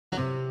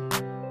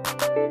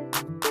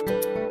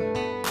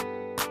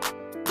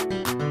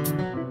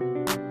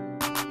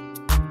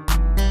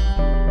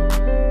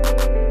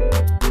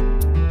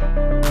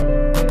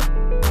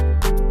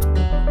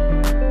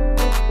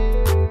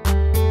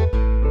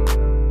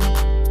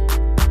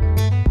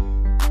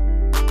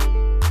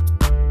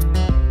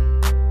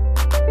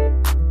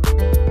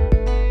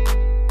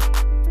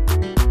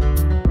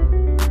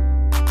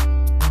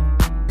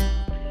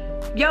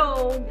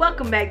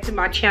Welcome back to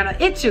my channel.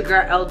 It's your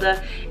girl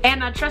Elda,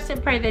 and I trust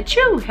and pray that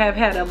you have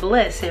had a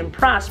blessed and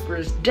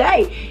prosperous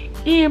day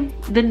in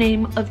the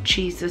name of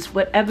Jesus.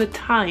 Whatever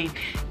time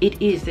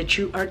it is that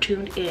you are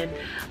tuned in,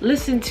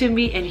 listen to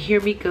me and hear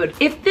me good.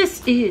 If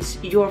this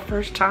is your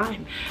first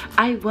time,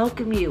 I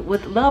welcome you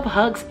with love,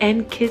 hugs,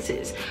 and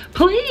kisses.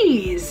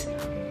 Please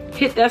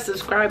hit that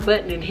subscribe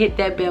button and hit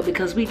that bell,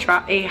 because we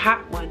drop a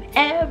hot one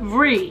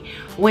every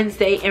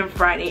Wednesday and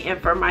Friday. And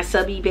for my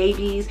subby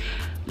babies,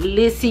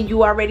 listen,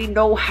 you already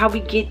know how we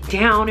get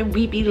down, and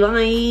we be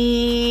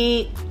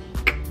like,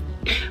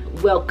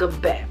 welcome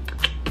back,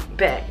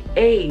 back,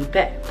 hey.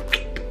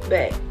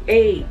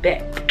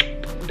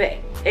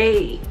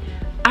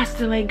 I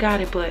still ain't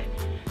got it, but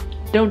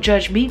don't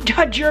judge me,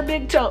 judge your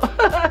big toe.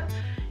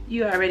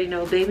 You already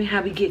know, baby,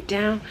 how we get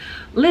down.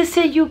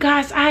 Listen, you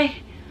guys, I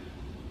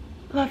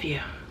love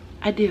you.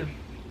 I do.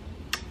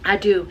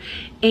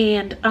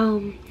 And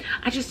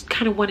I just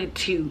kind of wanted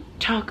to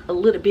talk a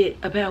little bit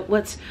about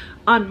what's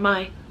on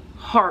my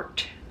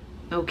heart.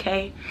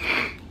 Okay,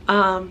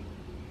 I'm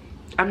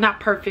not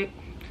perfect,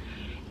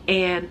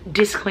 and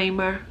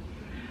disclaimer,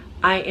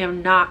 I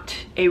am not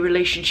a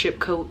relationship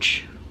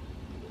coach.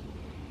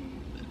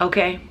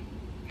 Okay,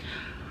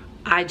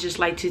 I just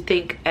like to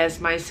think as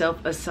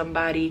myself as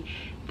somebody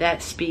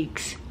that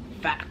speaks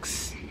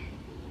facts.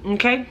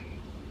 Okay,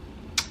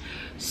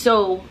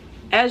 so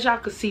as y'all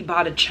can see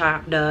by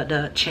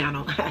the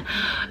channel,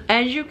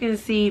 as you can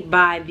see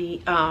by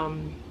the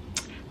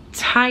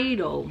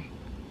title,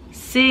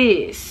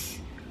 sis,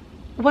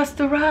 what's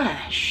the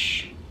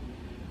rush?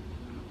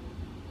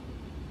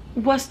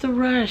 What's the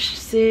rush,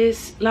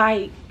 sis?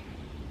 Like,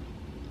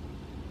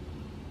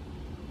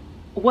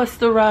 what's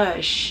the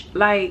rush?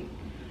 Like,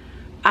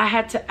 I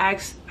had to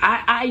ask,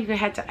 I even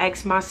had to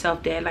ask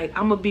myself that. Like,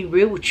 I'm gonna be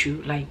real with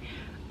you. Like,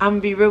 I'm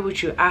gonna be real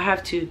with you. I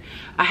had to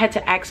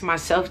ask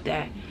myself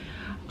that.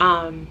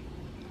 And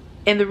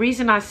the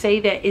reason I say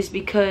that is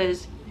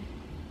because,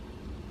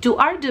 do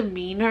our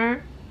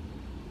demeanor,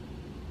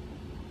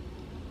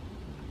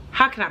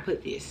 how can I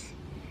put this?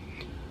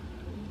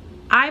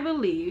 I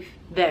believe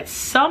that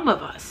some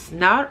of us,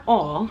 not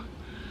all,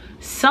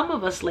 some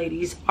of us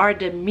ladies, our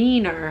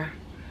demeanor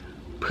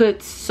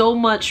puts so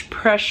much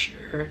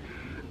pressure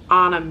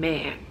on a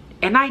man.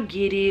 And I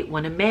get it.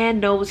 When a man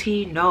knows,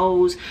 he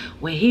knows.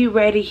 When he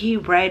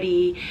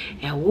ready,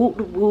 and whoop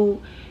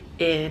whoop,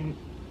 and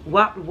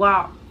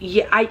wow.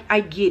 Yeah, I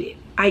get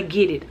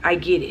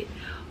it.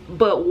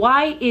 But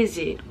why is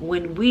it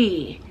when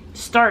we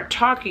start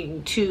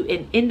talking to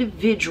an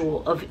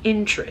individual of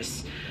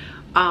interest,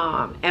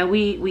 and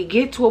we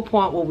get to a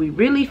point where we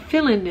really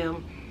feeling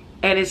them,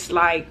 and it's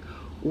like,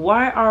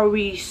 why are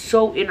we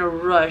so in a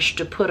rush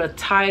to put a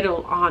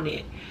title on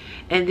it?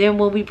 And then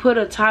when we put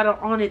a title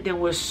on it, then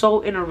we're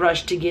so in a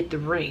rush to get the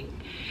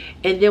ring,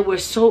 and then we're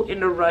so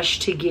in a rush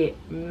to get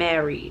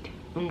married.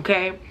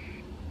 Okay,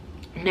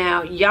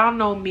 now y'all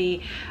know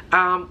me.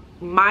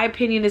 My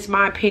opinion is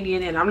my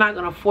opinion, and I'm not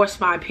gonna force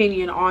my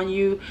opinion on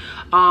you,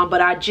 but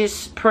I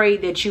just pray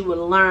that you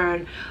will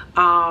learn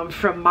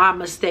from my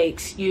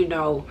mistakes, you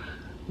know,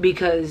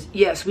 because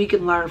yes, we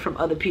can learn from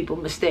other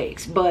people's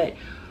mistakes. But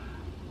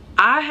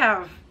I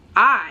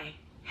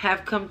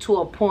have come to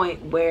a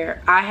point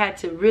where I had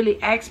to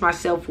really ask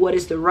myself, what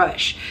is the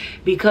rush?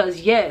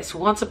 Because yes,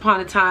 once upon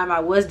a time I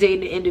was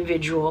dating an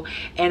individual,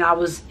 and I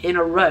was in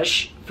a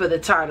rush for the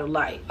title.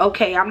 Like,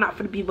 okay, I'm not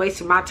gonna be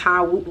wasting my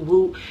time, whoop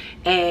whoop,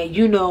 and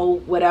you know,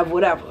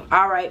 whatever.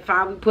 All right,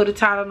 fine, we put a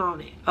title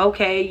on it.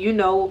 Okay, you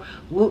know,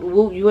 whoop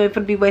whoop, you ain't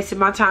gonna be wasting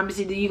my time.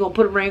 It's either you gonna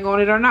put a ring on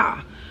it or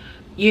not,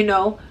 you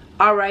know.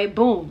 All right,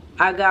 boom,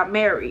 I got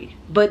married.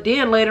 But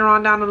then later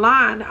on down the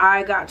line,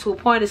 I got to a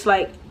point, it's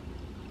like,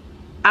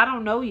 I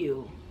don't know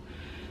you.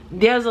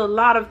 There's a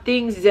lot of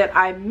things that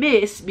I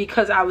miss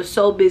because I was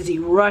so busy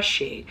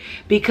rushing.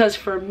 Because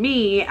for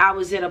me, I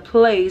was in a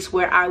place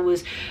where I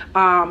was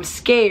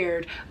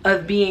scared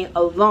of being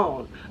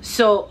alone.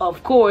 So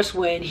of course,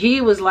 when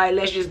he was like,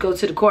 let's just go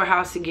to the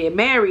courthouse and get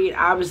married,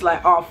 I was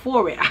like all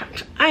for it.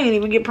 I ain't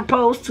even get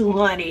proposed to,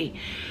 honey.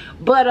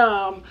 But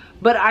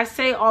I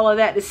say all of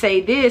that to say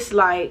this,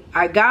 like,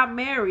 I got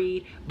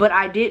married, but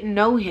I didn't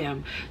know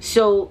him.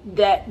 So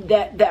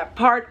that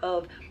part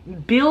of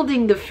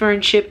building the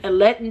friendship and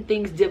letting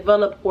things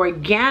develop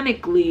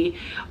organically,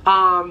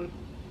 I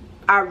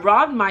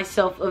robbed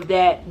myself of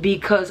that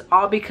because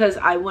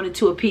I wanted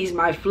to appease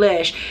my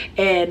flesh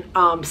and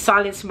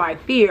silence my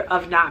fear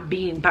of not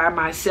being by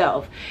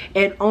myself,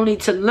 and only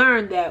to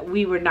learn that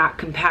we were not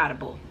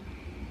compatible.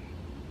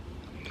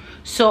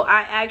 So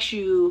I ask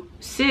you,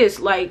 sis,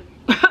 like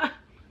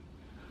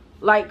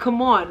like,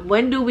 come on,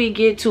 when do we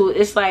get to,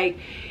 it's like,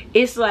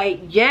 it's like,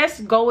 yes,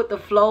 go with the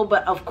flow,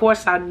 but of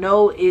course I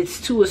know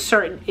it's to a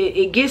certain,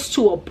 it gets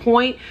to a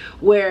point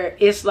where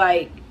it's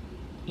like,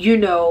 you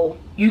know,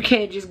 you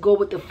can't just go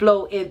with the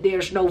flow if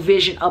there's no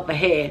vision up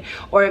ahead,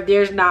 or if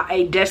there's not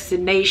a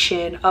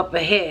destination up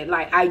ahead.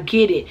 Like, I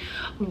get it,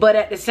 but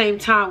at the same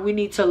time, we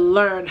need to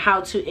learn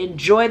how to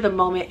enjoy the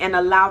moment and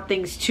allow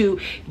things to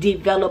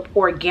develop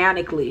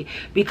organically.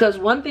 Because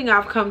one thing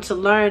I've come to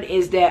learn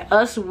is that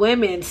us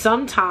women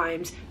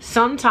sometimes,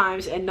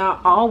 and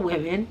not all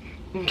women,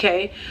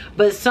 okay,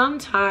 but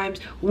sometimes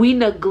we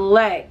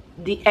neglect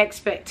the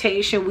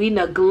expectation, we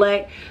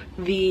neglect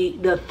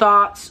the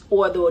thoughts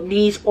or the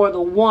needs or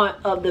the want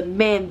of the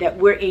men that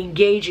we're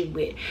engaging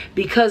with,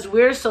 because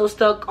we're so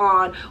stuck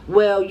on,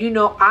 well, you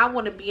know, I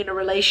want to be in a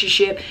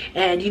relationship,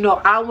 and you know,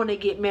 I want to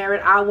get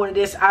married, I want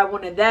this, I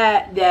wanted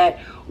that, that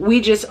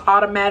we just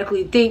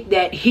automatically think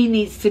that he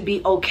needs to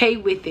be okay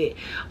with it.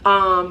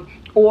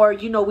 Or,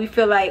 you know, we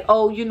feel like,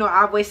 oh, you know,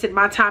 I've wasted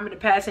my time in the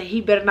past and he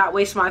better not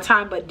waste my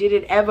time. But did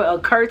it ever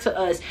occur to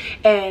us?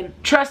 And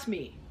trust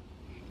me,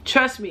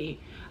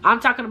 I'm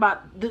talking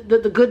about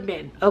the good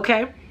men,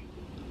 okay?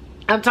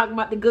 I'm talking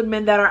about the good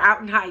men that are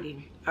out in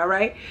hiding, all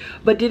right?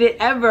 But did it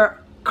ever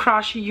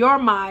cross your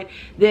mind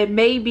that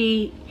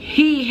maybe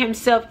he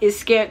himself is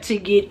scared to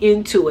get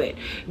into it?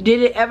 Did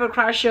it ever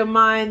cross your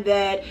mind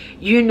that,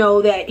 you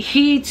know, that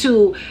he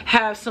too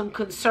have some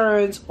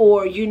concerns,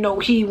 or, you know,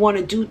 he want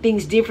to do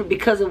things different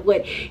because of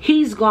what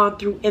he's gone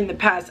through in the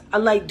past?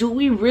 Like, do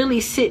we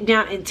really sit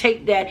down and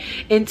take that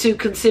into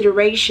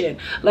consideration?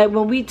 Like,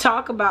 when we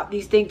talk about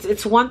these things,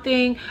 it's one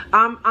thing,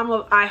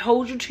 I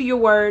hold you to your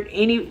word.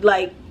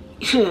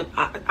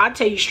 I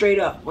tell you straight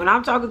up, when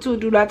I'm talking to a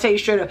dude, I tell you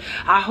straight up,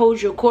 I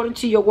hold you according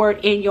to your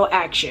word in your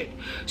action.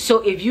 So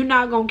if you're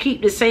not going to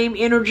keep the same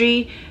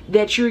energy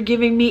that you're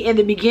giving me in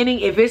the beginning,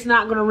 if it's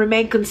not going to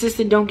remain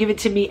consistent, don't give it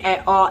to me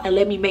at all, and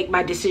let me make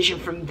my decision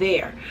from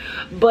there.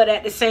 But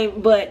I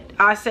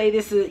say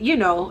this is, you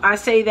know, I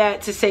say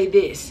that to say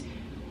this.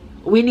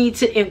 We need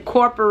to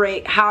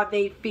incorporate how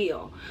they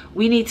feel.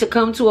 We need to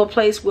come to a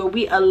place where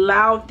we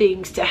allow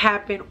things to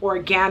happen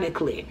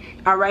organically.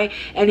 All right.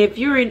 And if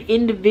you're an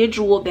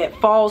individual that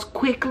falls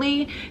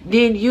quickly,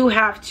 then you're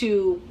going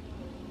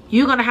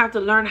to have to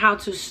learn how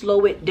to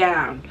slow it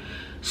down.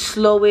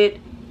 Slow it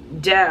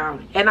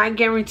down. And I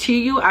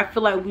guarantee you, I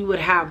feel like we would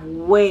have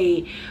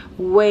way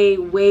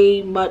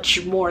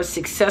much more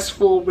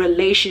successful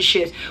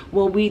relationships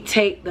when we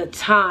take the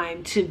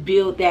time to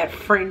build that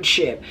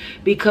friendship.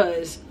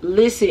 Because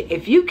listen,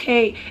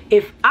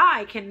 if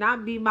I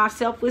cannot be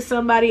myself with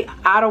somebody,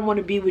 I don't want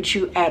to be with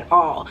you at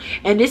all.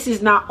 And this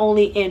is not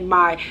only in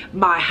my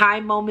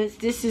high moments,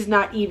 this is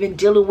not even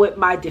dealing with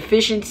my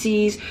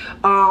deficiencies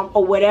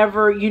or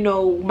whatever, you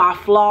know, my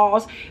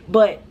flaws,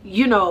 but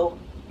you know,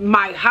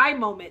 my high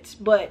moments.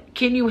 But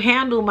can you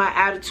handle my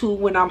attitude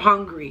when I'm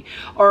hungry?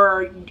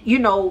 Or, you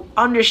know,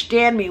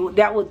 understand me.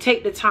 That will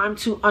take the time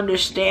to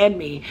understand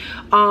me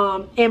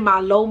in my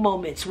low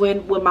moments,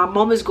 when my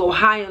moments go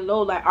high and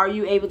low. Like, are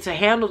you able to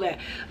handle that?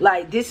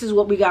 Like, this is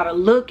what we got to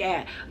look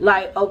at.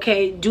 Like,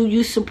 okay, do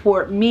you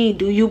support me?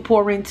 Do you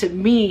pour into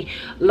me?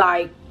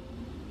 Like,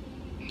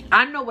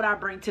 I know what I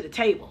bring to the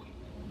table,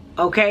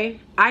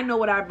 okay? I know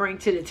what I bring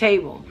to the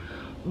table.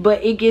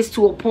 But it gets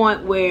to a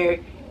point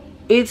where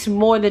it's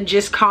more than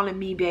just calling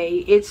me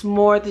babe. It's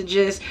more than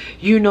just,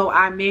 you know,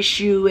 I miss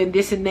you and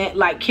this and that.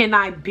 Like, can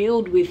I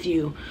build with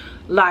you?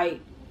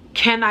 Like,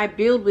 can I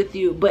build with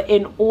you? But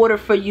in order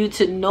for you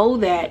to know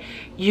that,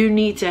 you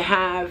need to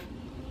have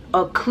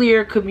a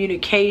clear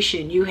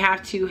communication. You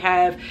have to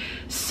have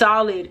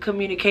solid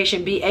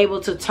communication, be able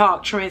to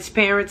talk,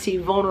 transparency,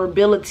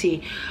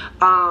 vulnerability.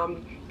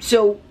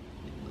 So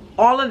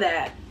all of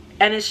that.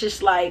 And it's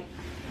just like,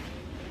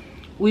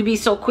 we be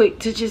so quick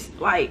to just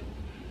like,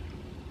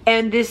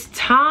 and this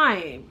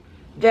time,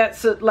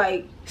 that's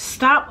like,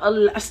 stop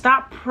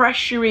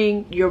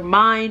pressuring your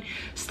mind,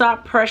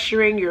 stop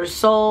pressuring your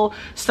soul,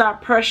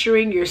 stop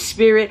pressuring your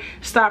spirit,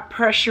 stop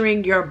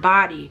pressuring your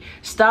body,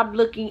 stop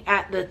looking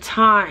at the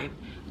time.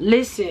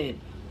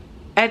 Listen,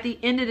 at the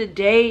end of the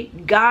day,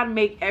 God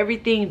made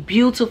everything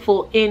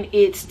beautiful in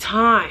its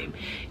time.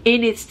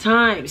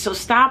 So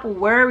stop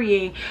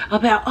worrying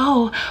about,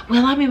 oh,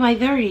 well, I'm in my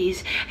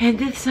 30s and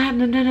this, that,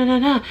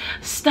 no.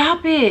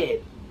 Stop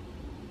it.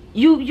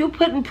 You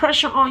putting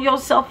pressure on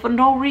yourself for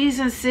no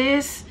reason,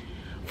 sis.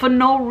 For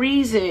no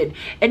reason.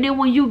 And then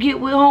when you get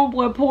with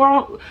homeboy,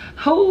 poor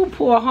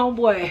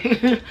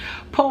homeboy,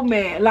 poor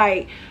man.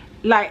 Like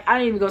I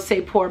ain't even gonna say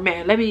poor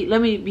man. Let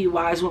me be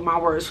wise with my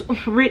words.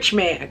 Rich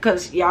man,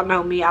 because y'all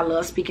know me, I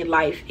love speaking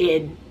life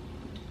in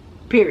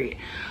period.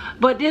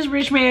 But this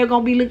rich man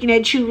gonna be looking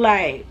at you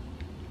like,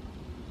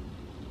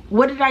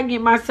 what did I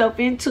get myself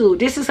into?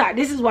 This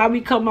is why we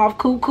come off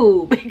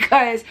cuckoo,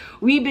 because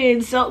we've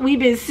been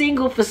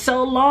single for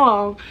so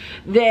long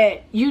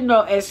that, you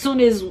know, as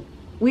soon as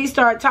we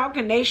start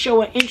talking, they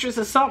show an interest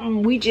or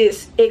something, we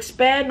just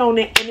expand on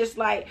it, and it's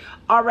like,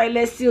 all right,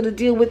 let's seal the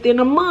deal within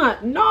a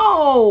month.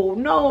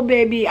 No,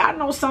 baby. I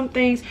know some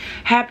things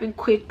happen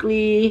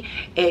quickly,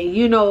 and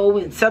you know,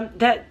 and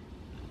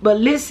but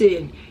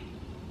listen,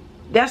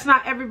 That's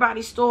not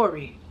everybody's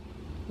story.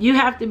 You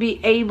have to be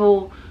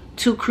able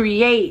to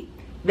create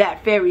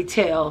that fairy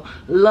tale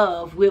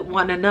love with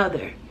one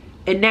another.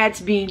 And that's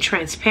being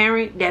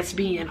transparent, that's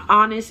being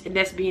honest, and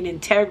that's being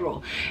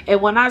integral.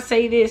 And when I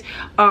say this,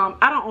 I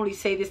don't only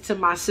say this to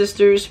my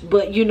sisters,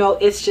 but you know,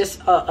 it's just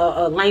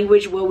a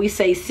language where we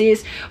say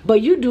sis.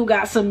 But you do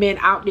got some men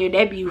out there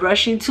that be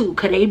rushing too,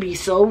 because they be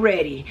so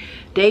ready.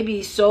 They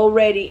be so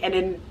ready. And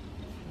then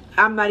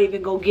I'm not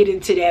even gonna get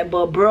into that,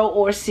 but bro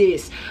or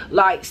sis,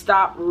 like,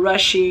 stop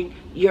rushing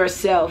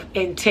yourself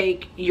and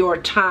take your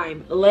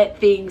time. Let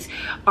things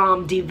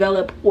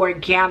develop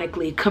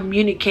organically.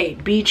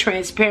 Communicate, be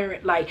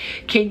transparent. Like,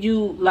 can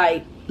you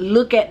like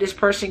look at this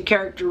person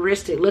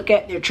characteristic, look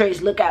at their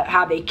traits, look at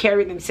how they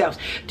carry themselves?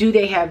 Do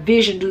they have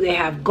vision? Do they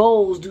have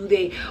goals?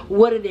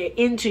 What are they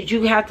into?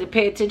 You have to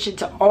pay attention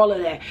to all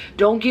of that.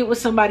 Don't get with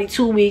somebody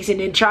 2 weeks and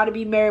then try to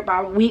be married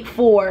by week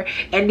 4,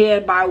 and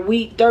then by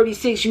week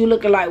 36 you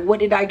looking like,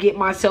 what did I get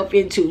myself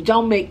into?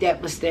 Don't make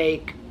that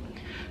mistake.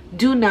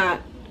 Do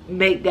not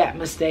make that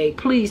mistake.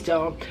 Please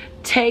don't.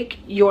 Take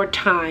your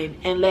time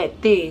and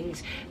let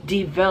things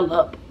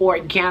develop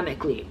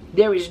organically.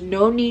 There is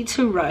no need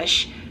to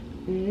rush.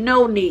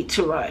 No need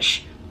to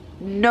rush.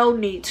 No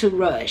need to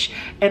rush.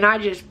 And I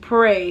just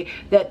pray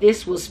that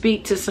this will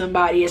speak to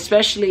somebody,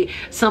 especially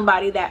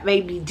somebody that may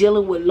be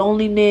dealing with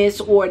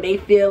loneliness, or they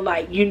feel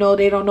like, you know,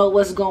 they don't know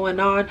what's going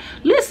on.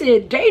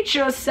 Listen, date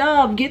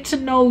yourself, get to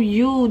know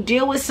you,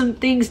 deal with some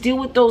things, deal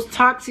with those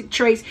toxic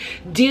traits,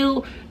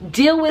 deal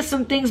with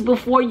some things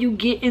before you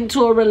get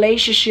into a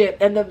relationship.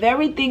 And the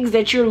very things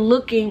that you're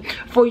looking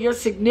for your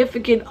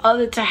significant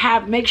other to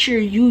have, make sure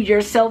you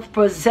yourself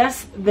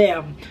possess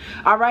them.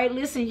 All right,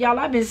 listen, y'all,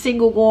 I've been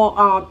single going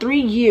on 3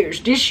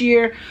 years. This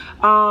year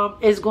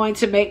is going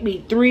to make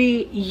me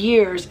 3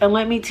 years, and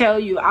let me tell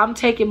you, I'm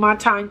taking my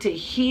time to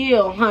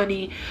heal,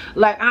 honey.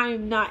 Like, I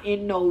am not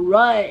in no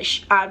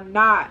rush. I'm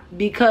not,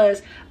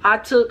 because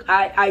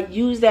I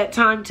used that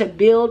time to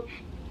build.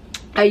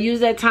 I use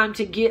that time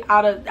to get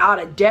out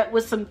of debt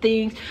with some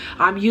things.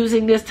 I'm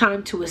using this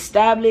time to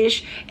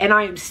establish, and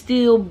I am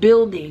still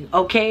building.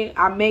 Okay,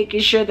 I'm making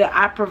sure that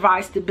I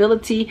provide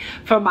stability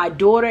for my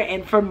daughter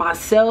and for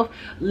myself.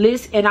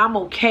 Listen, and I'm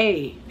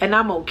okay. And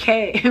I'm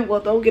okay. Well,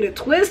 don't get it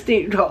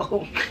twisted,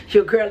 though.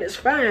 Your girl is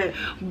fine,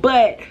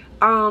 but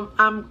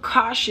I'm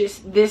cautious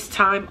this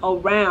time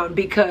around,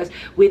 because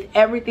with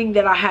everything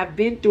that I have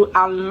been through,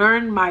 I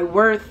learned my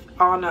worth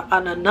on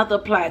another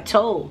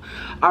plateau.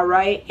 All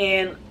right,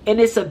 and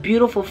it's a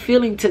beautiful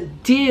feeling to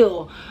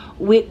deal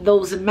with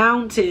those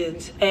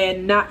mountains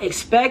and not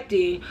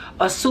expecting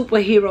a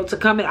superhero to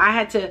come in. I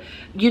had to,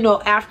 you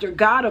know, after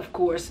God, of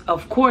course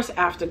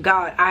after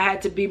God, I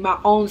had to be my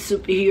own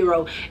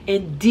superhero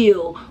and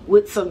deal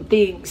with some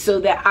things so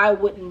that I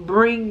wouldn't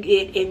bring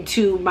it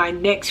into my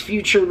next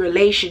future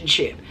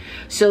relationship,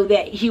 so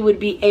that he would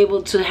be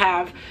able to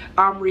have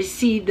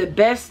receive the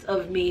best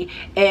of me,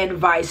 and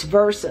vice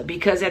versa.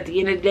 Because at the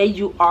end of the day,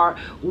 you are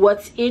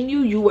what's in you,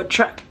 you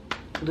attract.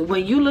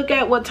 When you look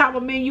at what type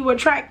of men you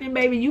attracting,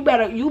 baby, you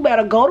better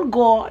go to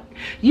God.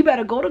 You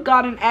better go to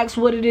God and ask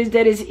what it is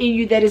that is in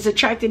you that is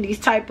attracting these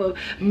type of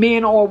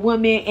men or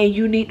women, and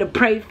you need to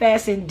pray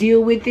fast and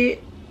deal with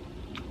it.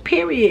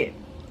 Period.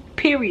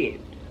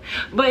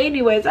 But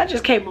anyways, I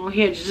just came on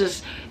here to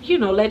just, you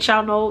know, let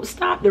y'all know,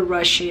 stop the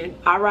rushing.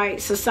 All right,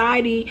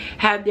 society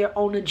have their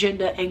own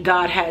agenda and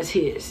God has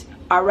his.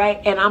 All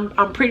right, and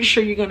I'm pretty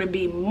sure you're going to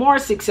be more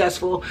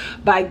successful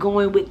by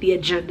going with the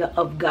agenda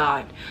of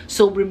God.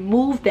 So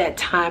remove that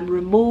time,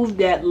 remove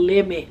that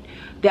limit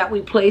that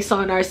we place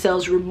on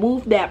ourselves,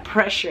 remove that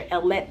pressure,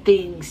 and let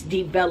things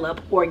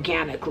develop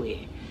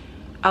organically.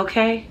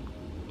 Okay?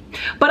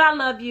 But I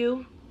love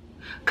you.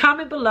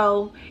 Comment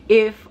below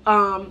if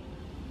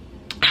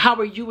how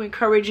are you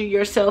encouraging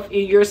yourself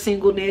in your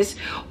singleness,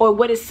 or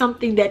what is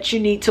something that you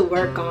need to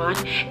work on?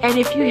 And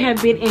if you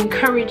have been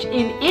encouraged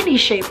in any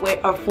shape, way,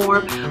 or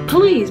form,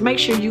 please make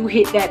sure you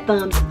hit that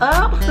thumbs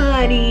up,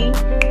 honey.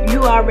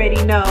 You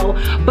already know.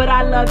 But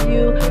I love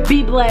you.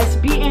 Be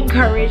blessed, be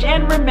encouraged,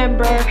 and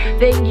remember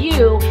that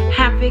you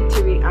have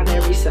victory on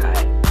every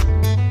side.